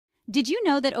Did you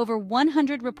know that over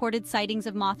 100 reported sightings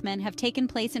of Mothman have taken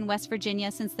place in West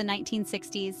Virginia since the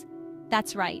 1960s?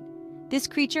 That's right. This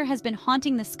creature has been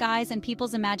haunting the skies and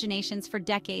people's imaginations for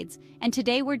decades, and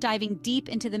today we're diving deep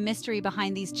into the mystery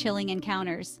behind these chilling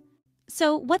encounters.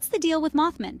 So, what's the deal with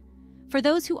Mothman? For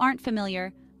those who aren't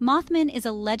familiar, Mothman is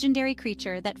a legendary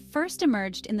creature that first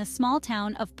emerged in the small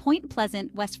town of Point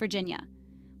Pleasant, West Virginia.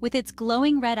 With its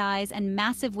glowing red eyes and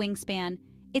massive wingspan,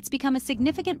 it's become a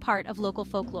significant part of local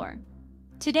folklore.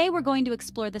 Today we're going to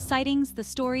explore the sightings, the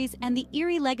stories, and the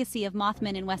eerie legacy of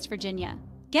Mothman in West Virginia.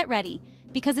 Get ready,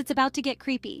 because it's about to get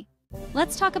creepy.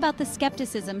 Let's talk about the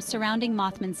skepticism surrounding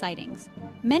Mothman sightings.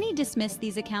 Many dismiss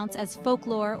these accounts as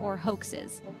folklore or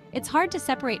hoaxes. It's hard to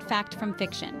separate fact from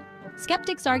fiction.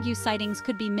 Skeptics argue sightings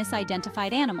could be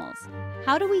misidentified animals.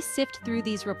 How do we sift through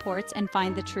these reports and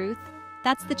find the truth?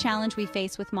 That's the challenge we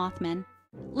face with Mothman.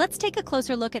 Let's take a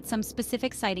closer look at some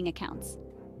specific sighting accounts.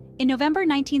 In November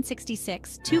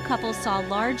 1966, two couples saw a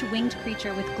large winged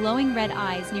creature with glowing red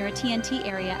eyes near a TNT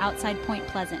area outside Point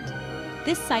Pleasant.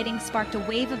 This sighting sparked a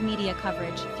wave of media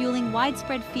coverage, fueling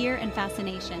widespread fear and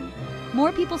fascination.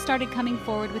 More people started coming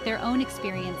forward with their own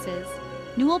experiences.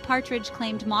 Newell Partridge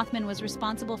claimed Mothman was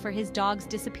responsible for his dog's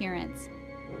disappearance.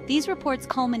 These reports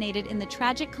culminated in the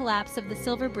tragic collapse of the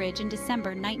Silver Bridge in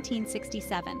December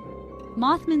 1967.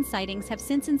 Mothman sightings have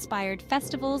since inspired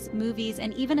festivals, movies,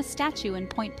 and even a statue in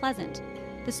Point Pleasant.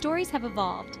 The stories have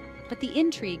evolved, but the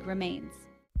intrigue remains.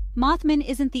 Mothman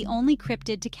isn't the only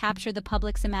cryptid to capture the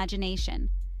public's imagination.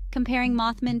 Comparing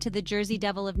Mothman to the Jersey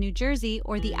Devil of New Jersey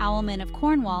or the Owlman of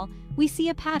Cornwall, we see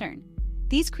a pattern.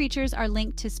 These creatures are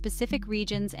linked to specific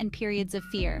regions and periods of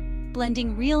fear,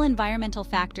 blending real environmental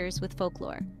factors with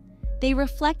folklore. They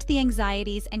reflect the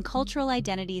anxieties and cultural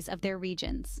identities of their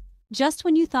regions. Just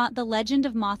when you thought the legend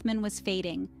of Mothman was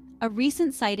fading, a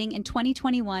recent sighting in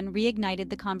 2021 reignited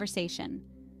the conversation.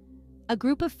 A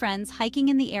group of friends hiking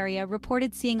in the area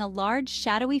reported seeing a large,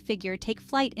 shadowy figure take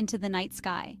flight into the night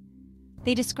sky.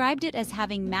 They described it as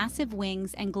having massive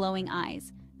wings and glowing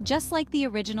eyes, just like the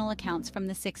original accounts from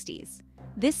the 60s.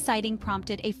 This sighting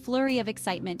prompted a flurry of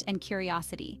excitement and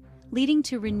curiosity, leading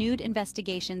to renewed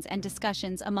investigations and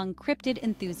discussions among cryptid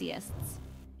enthusiasts.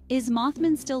 Is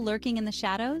Mothman still lurking in the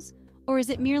shadows? Or is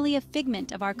it merely a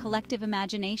figment of our collective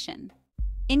imagination?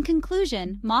 In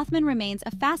conclusion, Mothman remains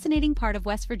a fascinating part of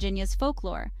West Virginia's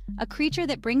folklore, a creature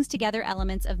that brings together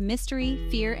elements of mystery,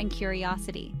 fear, and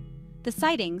curiosity. The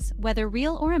sightings, whether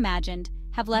real or imagined,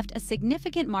 have left a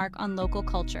significant mark on local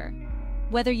culture.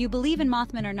 Whether you believe in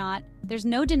Mothman or not, there's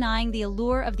no denying the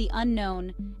allure of the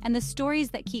unknown and the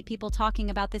stories that keep people talking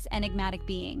about this enigmatic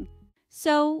being.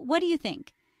 So, what do you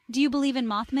think? Do you believe in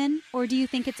Mothman, or do you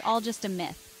think it's all just a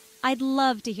myth? I'd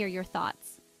love to hear your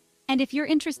thoughts. And if you're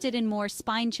interested in more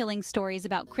spine-chilling stories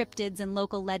about cryptids and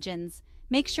local legends,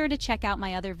 make sure to check out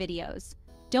my other videos.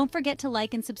 Don't forget to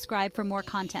like and subscribe for more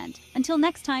content. Until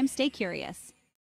next time, stay curious.